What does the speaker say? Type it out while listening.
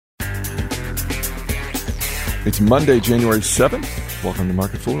It's Monday, January 7th. Welcome to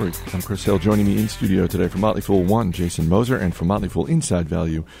Market Foolery. I'm Chris Hill. Joining me in studio today from Motley Fool 1, Jason Moser, and from Motley Fool Inside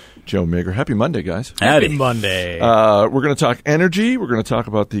Value, Joe Mager. Happy Monday, guys. Happy Monday. We're going to talk energy. We're going to talk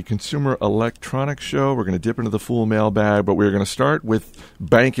about the Consumer Electronics Show. We're going to dip into the Fool mailbag, but we're going to start with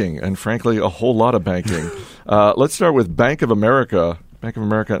banking, and frankly, a whole lot of banking. Let's start with Bank of America. Bank of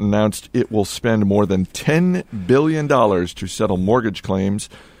America announced it will spend more than $10 billion to settle mortgage claims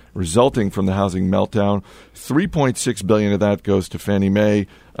resulting from the housing meltdown. $3.6 billion of that goes to Fannie Mae.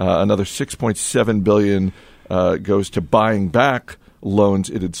 Another $6.7 billion goes to buying back loans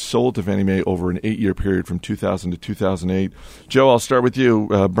it had sold to Fannie Mae over an 8-year period from 2000 to 2008. Joe, I'll start with you.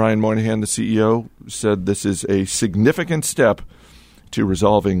 Brian Moynihan, the CEO, said this is a significant step to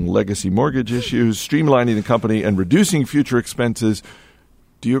resolving legacy mortgage issues, streamlining the company, and reducing future expenses.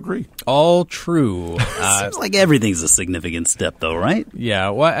 Do you agree? All true. Seems like everything's a significant step, though, right? Yeah,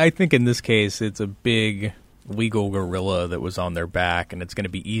 well, I think in this case it's a big legal gorilla that was on their back, and it's going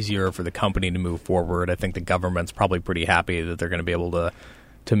to be easier for the company to move forward. I think the government's probably pretty happy that they're going to be able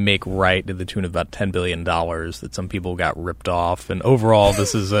to make right to the tune of about $10 billion that some people got ripped off. And overall,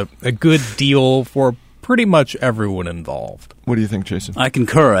 this is a good deal for pretty much everyone involved. What do you think, Jason? I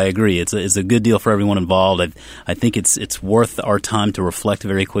concur. I agree. It's a good deal for everyone involved. I think it's worth our time to reflect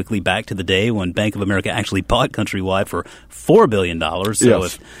very quickly back to the day when Bank of America actually bought Countrywide for $4 billion. So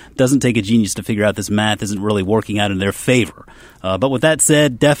Yes. It doesn't take a genius to figure out this math isn't really working out in their favor. But with that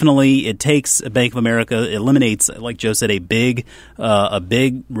said, definitely it takes Bank of America, eliminates, like Joe said, a big,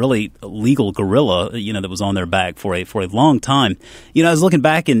 really legal gorilla, that was on their back for a long time. I was looking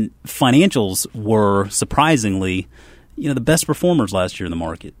back, and financials were surprisingly, the best performers last year in the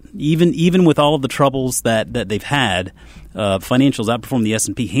market. Even with all of the troubles that they've had, financials outperformed the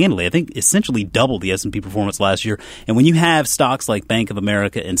S&P handily. I think essentially doubled the S&P performance last year. And when you have stocks like Bank of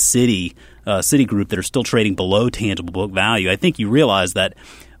America and Citigroup that are still trading below tangible book value, I think you realize that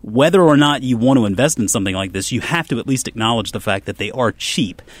whether or not you want to invest in something like this, you have to at least acknowledge the fact that they are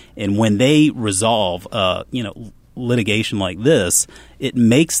cheap. And when they resolve, litigation like this, it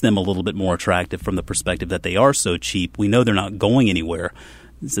makes them a little bit more attractive from the perspective that they are so cheap. We know they're not going anywhere.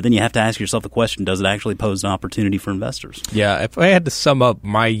 So then you have to ask yourself the question, does it actually pose an opportunity for investors? Yeah, if I had to sum up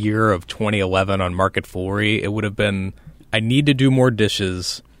my year of 2011 on Market Foolery, it would have been, I need to do more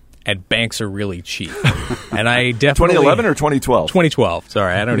dishes, and banks are really cheap. And I definitely... 2011 or 2012? 2012.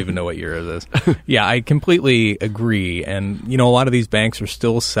 Sorry, I don't even know what year it is. Yeah, I completely agree. And, a lot of these banks are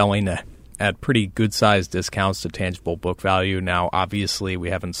still selling at pretty good-sized discounts to tangible book value. Now, obviously,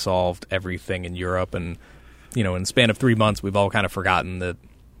 we haven't solved everything in Europe, and, in the span of 3 months, we've all kind of forgotten that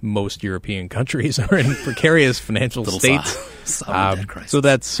most European countries are in precarious financial states. So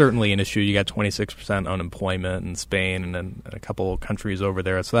that's certainly an issue. You got 26% unemployment in Spain and then a couple of countries over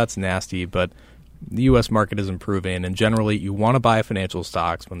there, so that's nasty. But the U.S. market is improving, and generally you want to buy financial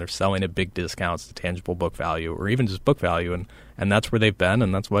stocks when they're selling at big discounts to tangible book value or even just book value, and that's where they've been,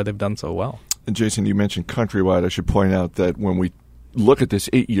 and that's why they've done so well. And Jason, you mentioned Countrywide. I should point out that when we look at this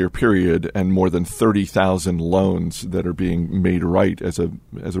 8-year period and more than 30,000 loans that are being made right as a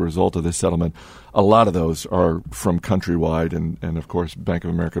result of this settlement, a lot of those are from Countrywide, and of course Bank of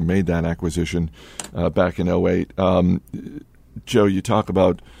America made that acquisition back in 2008. Joe, you talk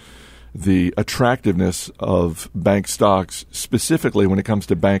about the attractiveness of bank stocks, specifically when it comes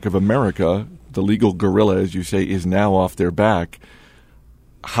to Bank of America. The legal gorilla, as you say, is now off their back.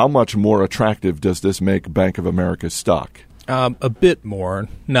 How much more attractive does this make Bank of America's stock? A bit more,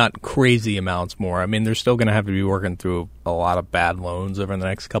 not crazy amounts more. I mean, they're still going to have to be working through a lot of bad loans over the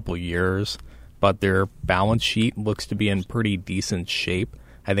next couple of years, but their balance sheet looks to be in pretty decent shape.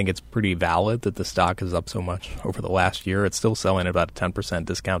 I think it's pretty valid that the stock is up so much over the last year. It's still selling at about a 10%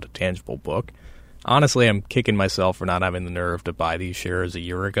 discount to tangible book. Honestly, I'm kicking myself for not having the nerve to buy these shares a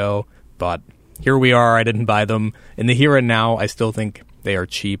year ago, but here we are. I didn't buy them. In the here and now, I still think they are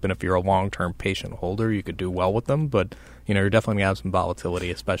cheap, and if you're a long-term patient holder, you could do well with them, but you're definitely going to have some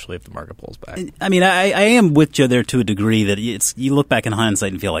volatility, especially if the market pulls back. I mean, I am with Joe there to a degree that you look back in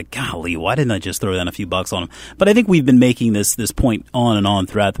hindsight and feel like, golly, why didn't I just throw down a few bucks on them? But I think we've been making this point on and on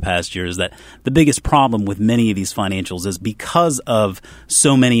throughout the past years that the biggest problem with many of these financials is because of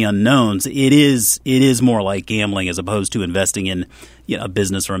so many unknowns, it is more like gambling as opposed to investing in a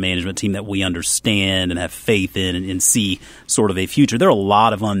business or a management team that we understand and have faith in and see sort of a future. There are a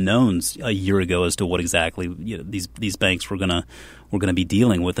lot of unknowns a year ago as to what exactly these banks were going we're going to be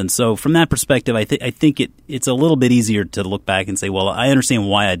dealing with. And so from that perspective, I think it's a little bit easier to look back and say, well, I understand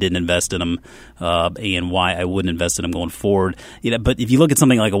why I didn't invest in them and why I wouldn't invest in them going forward. But if you look at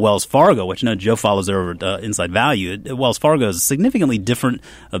something like a Wells Fargo, which I know Joe follows over at Inside Value, Wells Fargo is significantly different.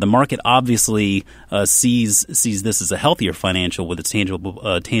 The market obviously sees this as a healthier financial with its tangible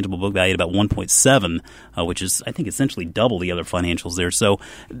book value at about 1.7, which is, I think, essentially double the other financials there. So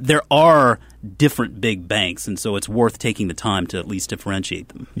there are different big banks, and so it's worth taking the time to at least differentiate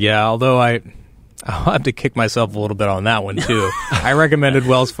them. Yeah, although I'll have to kick myself a little bit on that one, too. I recommended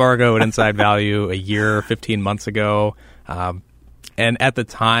Wells Fargo at Inside Value a year, 15 months ago. And at the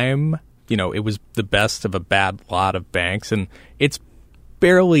time, it was the best of a bad lot of banks. And it's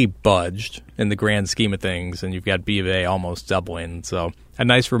barely budged in the grand scheme of things. And you've got B of A almost doubling. So a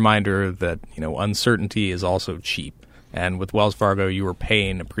nice reminder that, uncertainty is also cheap. And with Wells Fargo, you were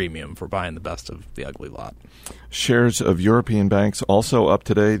paying a premium for buying the best of the ugly lot. Shares of European banks also up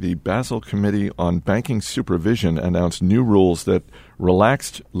today. The Basel Committee on Banking Supervision announced new rules that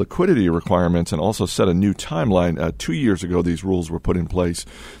relaxed liquidity requirements and also set a new timeline. 2 years ago, these rules were put in place.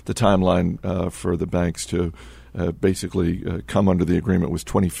 The timeline for the banks to basically come under the agreement was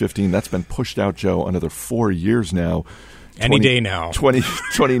 2015. That's been pushed out, Joe, another 4 years now. Any day now.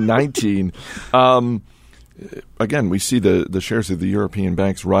 2019. Again, we see the shares of the European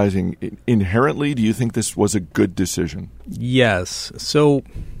banks rising. Inherently, do you think this was a good decision? Yes. So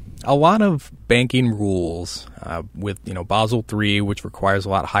a lot of banking rules with Basel III, which requires a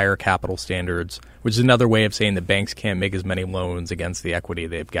lot higher capital standards, which is another way of saying that banks can't make as many loans against the equity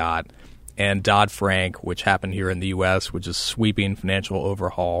they've got, and Dodd-Frank, which happened here in the U.S., which is sweeping financial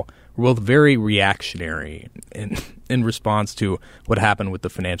overhaul, were both very reactionary in response to what happened with the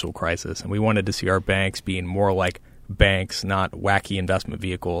financial crisis. And we wanted to see our banks being more like banks, not wacky investment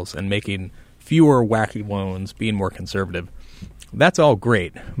vehicles, and making fewer wacky loans, being more conservative. That's all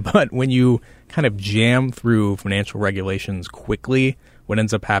great. But when you kind of jam through financial regulations quickly, what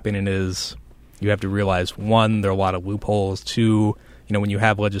ends up happening is you have to realize, one, there are a lot of loopholes. Two, when you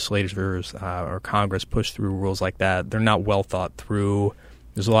have legislators or Congress push through rules like that, they're not well thought through.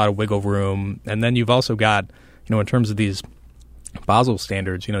 There's a lot of wiggle room. And then you've also got, in terms of these Basel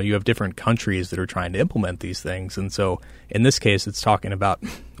standards, you have different countries that are trying to implement these things. And so in this case, it's talking about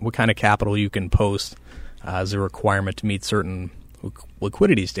what kind of capital you can post as a requirement to meet certain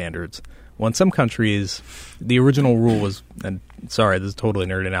liquidity standards. Well, in some countries, the original rule was, and sorry, this is totally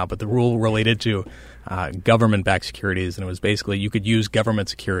nerding out, but the rule related to government-backed securities, and it was basically you could use government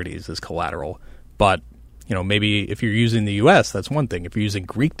securities as collateral. But, maybe if you're using the U.S., that's one thing. If you're using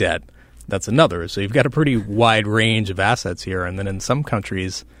Greek debt, that's another. So you've got a pretty wide range of assets here. And then in some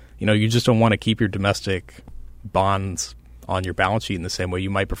countries, you just don't want to keep your domestic bonds on your balance sheet in the same way. You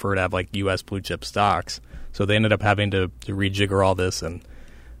might prefer to have like U.S. blue chip stocks. So they ended up having to rejigger all this. And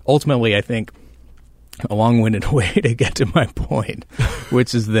ultimately, I think a long-winded way to get to my point,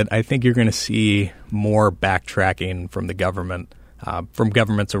 which is that I think you're going to see more backtracking from the government, from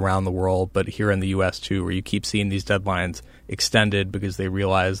governments around the world, but here in the U.S. too, where you keep seeing these deadlines extended because they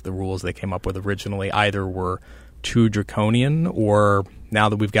realize the rules they came up with originally either were too draconian, or now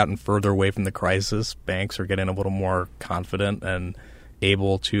that we've gotten further away from the crisis, banks are getting a little more confident and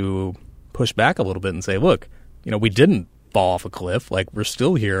able to push back a little bit and say, look, we didn't fall off a cliff. Like, we're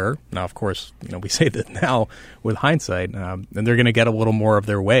still here. Now, of course, we say that now with hindsight, and they're going to get a little more of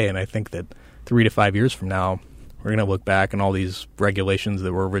their way. And I think that 3 to 5 years from now, we're going to look back and all these regulations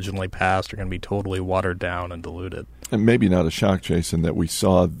that were originally passed are going to be totally watered down and diluted. And maybe not a shock, Jason, that we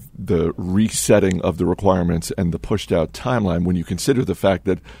saw the resetting of the requirements and the pushed out timeline when you consider the fact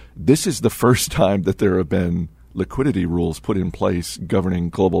that this is the first time that there have been liquidity rules put in place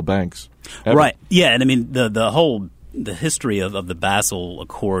governing global banks ever. Right. Yeah. And I mean, the history of the Basel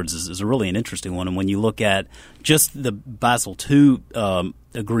Accords is really an interesting one. And when you look at just the Basel II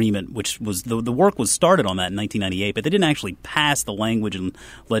agreement, which was the work was started on that in 1998, but they didn't actually pass the language and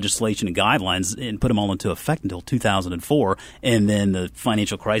legislation and guidelines and put them all into effect until 2004. And then the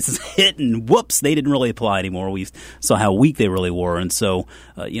financial crisis hit, and whoops, they didn't really apply anymore. We saw how weak they really were, and so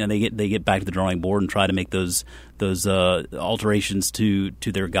they get back to the drawing board and try to make those alterations to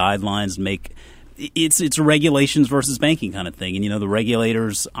their guidelines, make. It's regulations versus banking kind of thing. And, the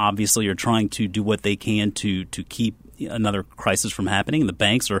regulators obviously are trying to do what they can to keep another crisis from happening. And the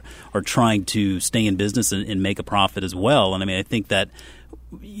banks are trying to stay in business and make a profit as well. And, I mean, I think that,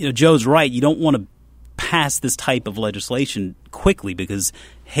 Joe's right. You don't want to pass this type of legislation quickly because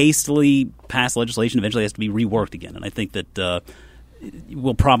hastily passed legislation eventually has to be reworked again. And I think that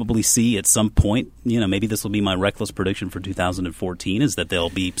we'll probably see at some point, maybe this will be my reckless prediction for 2014, is that they'll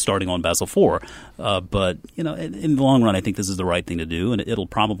be starting on Basel IV. But, in the long run, I think this is the right thing to do, and it'll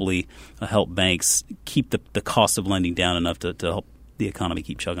probably help banks keep the cost of lending down enough to help the economy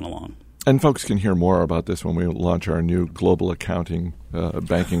keep chugging along. And folks can hear more about this when we launch our new Global Accounting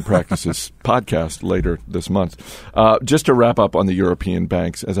Banking Practices podcast later this month. Just to wrap up on the European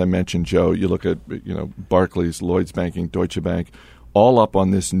banks, as I mentioned, Joe, you look at Barclays, Lloyds Banking, Deutsche Bank, all up on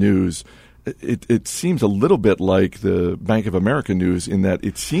this news. It seems a little bit like the Bank of America news in that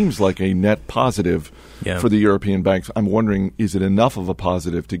it seems like a net positive for the European banks. I'm wondering, is it enough of a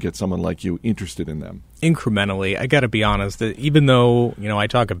positive to get someone like you interested in them? Incrementally, I got to be honest, that even though, I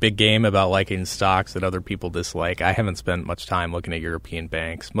talk a big game about liking stocks that other people dislike, I haven't spent much time looking at European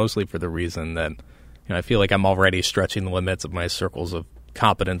banks, mostly for the reason that I feel like I'm already stretching the limits of my circles of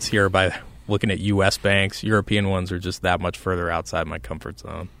competence here by looking at U.S. banks. European ones are just that much further outside my comfort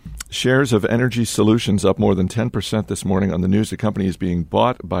zone. Shares of Energy Solutions up more than 10% this morning on the news the company is being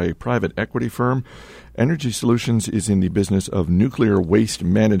bought by a private equity firm. Energy Solutions is in the business of nuclear waste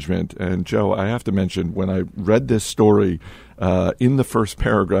management. And, Joe, I have to mention, when I read this story, in the first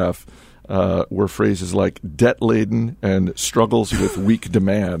paragraph were phrases like debt-laden and struggles with weak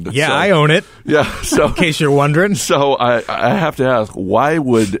demand. Yeah, so, I own it. Yeah. So, in case you're wondering. So I have to ask, why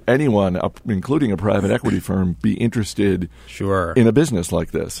would anyone, including a private equity firm, be interested in a business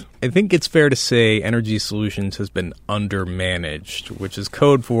like this? I think it's fair to say Energy Solutions has been undermanaged, which is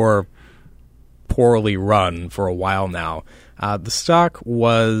code for poorly run for a while now. The stock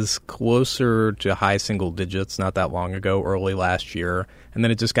was closer to high single digits not that long ago, early last year, and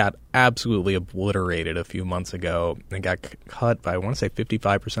then it just got absolutely obliterated a few months ago and got cut by, I want to say,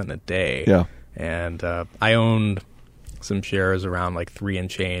 55% in a day. Yeah. And I owned some shares around like 3 and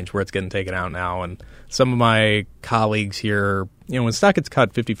change where it's getting taken out now. And some of my colleagues here, when stock gets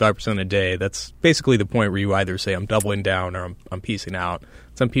cut 55% a day, that's basically the point where you either say I'm doubling down or I'm piecing out.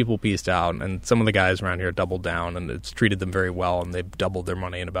 Some people pieced out, and some of the guys around here doubled down, and it's treated them very well, and they've doubled their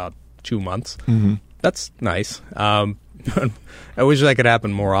money in about 2 months. Mm-hmm. That's nice. I wish that could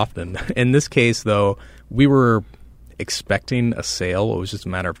happen more often. In this case, though, we were expecting a sale. It was just a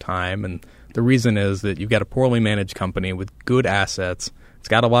matter of time, and the reason is that you've got a poorly managed company with good assets. It's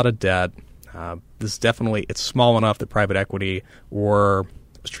got a lot of debt. This is definitely, it's small enough that private equity or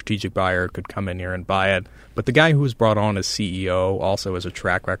a strategic buyer could come in here and buy it. But the guy who was brought on as CEO also has a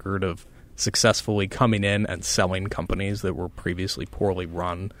track record of successfully coming in and selling companies that were previously poorly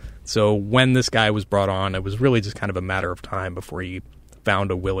run. So when this guy was brought on, it was really just kind of a matter of time before he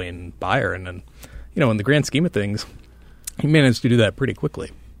found a willing buyer. And then, in the grand scheme of things, he managed to do that pretty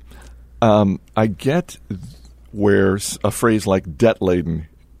quickly. I get where a phrase like debt-laden,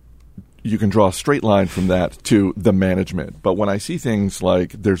 you can draw a straight line from that to the management. But when I see things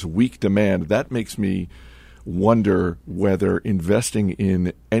like there's weak demand, that makes me wonder whether investing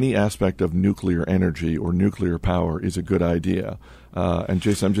in any aspect of nuclear energy or nuclear power is a good idea. And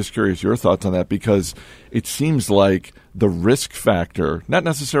Jason, I'm just curious your thoughts on that, because it seems like the risk factor, not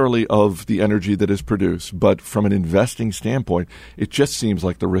necessarily of the energy that is produced, but from an investing standpoint, it just seems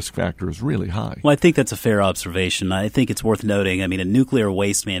like the risk factor is really high. Well, I think that's a fair observation. I think it's worth noting. I mean, a nuclear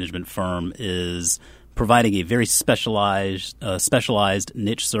waste management firm is providing a very specialized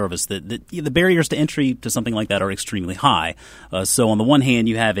niche service that the barriers to entry to something like that are extremely high. So on the one hand,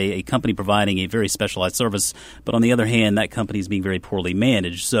 you have a company providing a very specialized service, but on the other hand, that company is being very poorly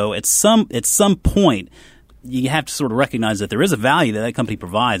managed. So at some point, you have to sort of recognize that there is a value that company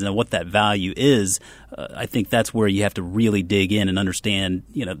provides, and what that value is. I think that's where you have to really dig in and understand,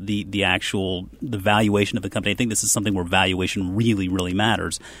 the valuation of the company. I think this is something where valuation really, really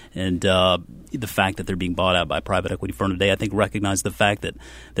matters. And the fact that they're being bought out by a private equity firm today, I think, recognize the fact that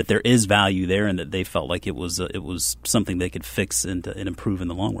there is value there, and that they felt like it was something they could fix and improve in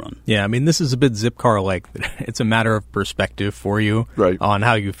the long run. Yeah, I mean, this is a bit Zipcar-like. It's a matter of perspective for you on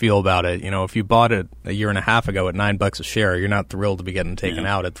how you feel about it. If you bought it a year and a half ago at $9 a share, you're not thrilled to be getting taken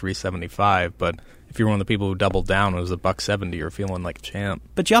out at $3.75, but if you're one of the people who doubled down, it was $1.70, you're feeling like a champ.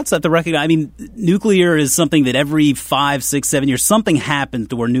 But you also have to recognize, I mean, nuclear is something that every 5, 6, 7 years, something happens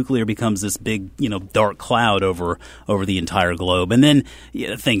to where nuclear becomes this big, dark cloud over the entire globe. And then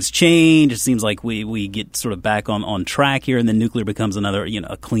things change. It seems like we get sort of back on track here, and then nuclear becomes another,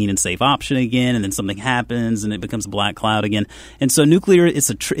 a clean and safe option again, and then something happens, and it becomes a black cloud again. And so nuclear, it's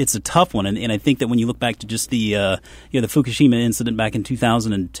a tough one. And I think that when you look back to just the Fukushima incident back in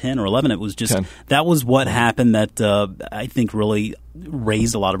 2010 or 11, it was just that that was what happened that I think really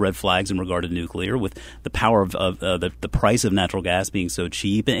raised a lot of red flags in regard to nuclear, with the power of the price of natural gas being so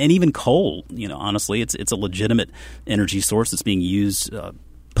cheap, and even coal. Honestly, it's a legitimate energy source that's being used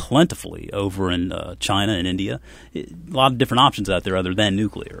plentifully over in China and India. A lot of different options out there other than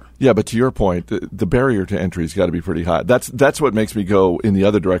nuclear. Yeah, but to your point, the barrier to entry has got to be pretty high. That's what makes me go in the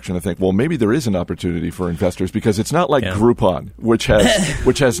other direction and think, well, maybe there is an opportunity for investors, because it's not like Groupon, which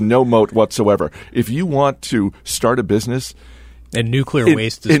has no moat whatsoever. If you want to start a business and nuclear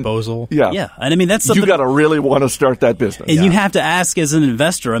waste disposal. Yeah. And I mean, that's something you got to really want to start that business. And you have to ask as an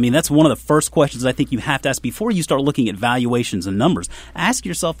investor. I mean, that's one of the first questions I think you have to ask before you start looking at valuations and numbers. Ask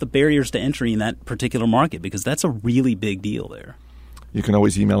yourself the barriers to entry in that particular market, because that's a really big deal there. You can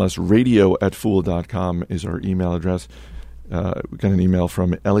always email us. radio@fool.com is our email address. We got an email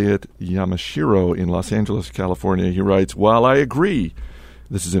from Elliot Yamashiro in Los Angeles, California. He writes, while I agree,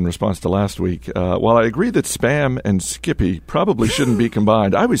 this is in response to last week, while I agree that Spam and Skippy probably shouldn't be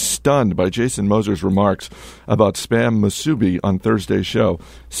combined, I was stunned by Jason Moser's remarks about Spam Musubi on Thursday's show.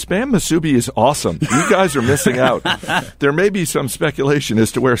 Spam Musubi is awesome. You guys are missing out. There may be some speculation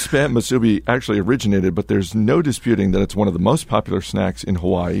as to where Spam Musubi actually originated, but there's no disputing that it's one of the most popular snacks in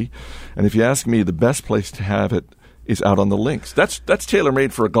Hawaii. And if you ask me, the best place to have it is out on the links. That's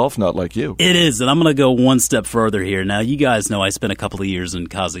tailor-made for a golf nut like you. It is, and I'm going to go one step further here. Now, you guys know I spent a couple of years in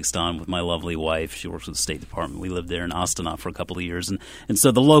Kazakhstan with my lovely wife. She works with the State Department. We lived there in Astana for a couple of years, and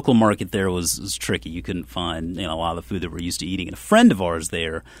so the local market there was tricky. You couldn't find a lot of the food that we're used to eating. And a friend of ours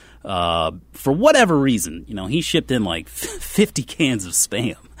there, for whatever reason, he shipped in like 50 cans of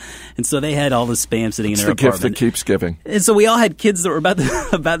Spam. And so they had all this Spam sitting in their apartment. It's the gift that keeps giving. And so we all had kids that were about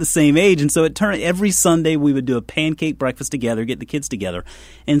the same age. And so it turned every Sunday we would do a pancake breakfast together, get the kids together.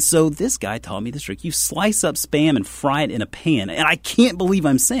 And so this guy taught me this trick. You slice up Spam and fry it in a pan. And I can't believe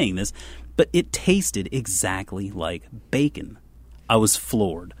I'm saying this, but it tasted exactly like bacon. I was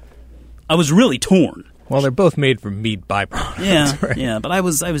floored. I was really torn. Well, they're both made from meat byproducts. Yeah, right? yeah. But I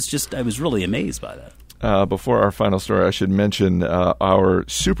was really amazed by that. Before our final story, I should mention our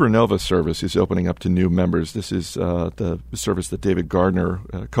Supernova service is opening up to new members. This is the service that David Gardner,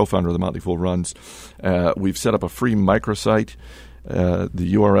 co-founder of The Motley Fool, runs. We've set up a free microsite. The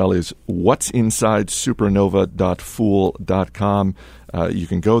URL is what'sinsidesupernova.fool.com. You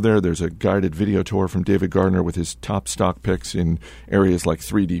can go there. There's a guided video tour from David Gardner with his top stock picks in areas like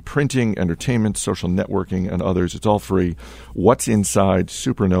 3D printing, entertainment, social networking, and others. It's all free.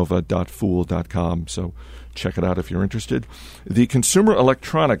 What'sinsidesupernova.fool.com. So check it out if you're interested. The Consumer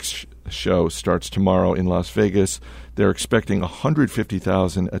Electronics Show starts tomorrow in Las Vegas. They're expecting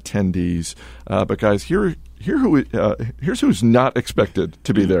 150,000 attendees. But guys, here's who's not expected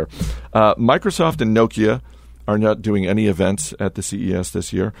to be there. Microsoft and Nokia are not doing any events at the CES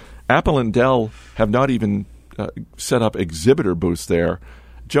this year. Apple and Dell have not even set up exhibitor booths there.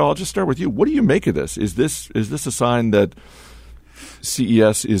 Joe, I'll just start with you. What do you make of this? Is this a sign that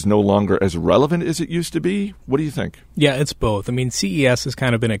CES is no longer as relevant as it used to be? What do you think? Yeah, it's both. I mean, CES has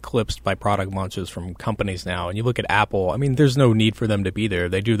kind of been eclipsed by product launches from companies now. And you look at Apple, I mean, there's no need for them to be there.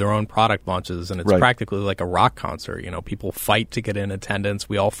 They do their own product launches, and it's practically like a rock concert. People fight to get in attendance.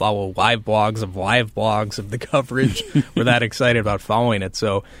 We all follow live blogs of the coverage. We're that excited about following it.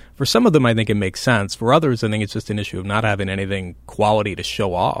 So for some of them, I think it makes sense. For others, I think it's just an issue of not having anything quality to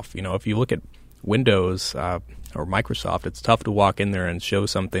show off. If you look at Windows or Microsoft, it's tough to walk in there and show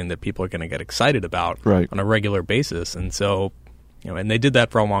something that people are going to get excited about on a regular basis. And so, and they did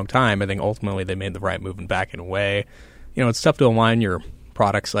that for a long time. I think ultimately they made the right move and backing away. It's tough to align your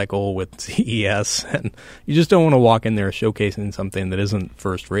product cycle with CES, and you just don't want to walk in there showcasing something that isn't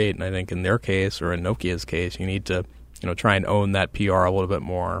first rate. And I think in their case, or in Nokia's case, you need to, try and own that PR a little bit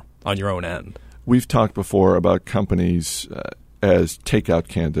more on your own end. We've talked before about companies as takeout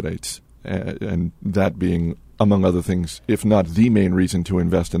candidates, and that being, among other things, if not the main reason to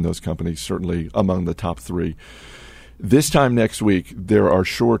invest in those companies, certainly among the top three. This time next week, there are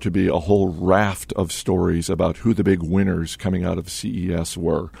sure to be a whole raft of stories about who the big winners coming out of CES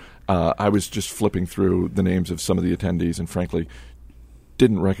were. I was just flipping through the names of some of the attendees and, frankly,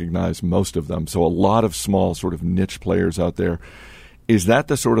 didn't recognize most of them. So a lot of small sort of niche players out there. Is that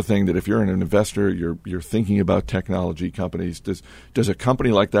the sort of thing that if you're an investor, you're thinking about technology companies, does a company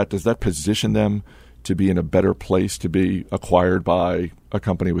like that, does that position them to be in a better place to be acquired by a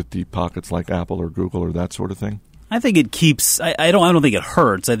company with deep pockets like Apple or Google or that sort of thing? I think it keeps. I don't think it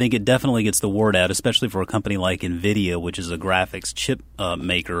hurts. I think it definitely gets the word out, especially for a company like NVIDIA, which is a graphics chip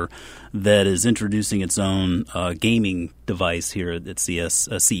maker that is introducing its own gaming device here at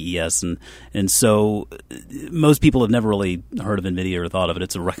CES, and so most people have never really heard of NVIDIA or thought of it.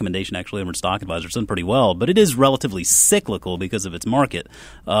 It's a recommendation actually over Stock Advisor. It's done pretty well, but it is relatively cyclical because of its market,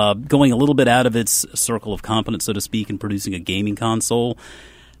 going a little bit out of its circle of competence, so to speak, in producing a gaming console.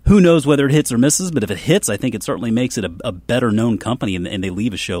 Who knows whether it hits or misses, but if it hits, I think it certainly makes it a better-known company, and they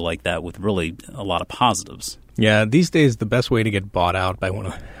leave a show like that with really a lot of positives. Yeah, these days the best way to get bought out by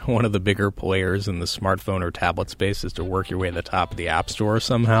one of the bigger players in the smartphone or tablet space is to work your way to the top of the App Store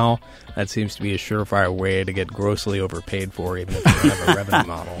somehow. That seems to be a surefire way to get grossly overpaid for, even if you don't have a revenue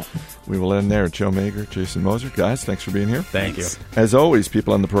model. We will end there. Joe Mager, Jason Moser. Guys, thanks for being here. Thank you. As always,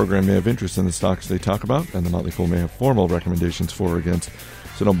 people on the program may have interest in the stocks they talk about, and the Motley Fool may have formal recommendations for or against.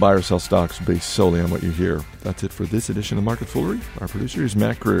 So don't buy or sell stocks based solely on what you hear. That's it for this edition of Market Foolery. Our producer is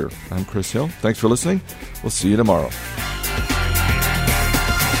Matt Greer. I'm Chris Hill. Thanks for listening. We'll see you tomorrow.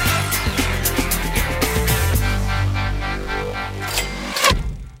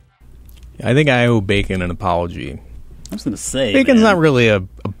 I think I owe Bacon an apology. I was going to say, Bacon's not really a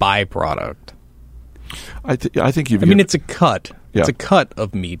byproduct. I think you've. I mean, it's a cut. Yeah. It's a cut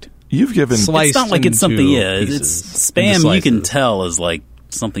of meat. You've given. Sliced it's not like it's something. Yeah, it's pieces, spam. You can tell is like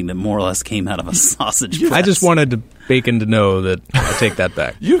something that more or less came out of a sausage press. I just wanted Bacon to know that I take that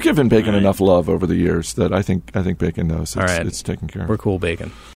back. You've given Bacon enough love over the years that I think Bacon knows All right. it's taken care of. We're cool, Bacon.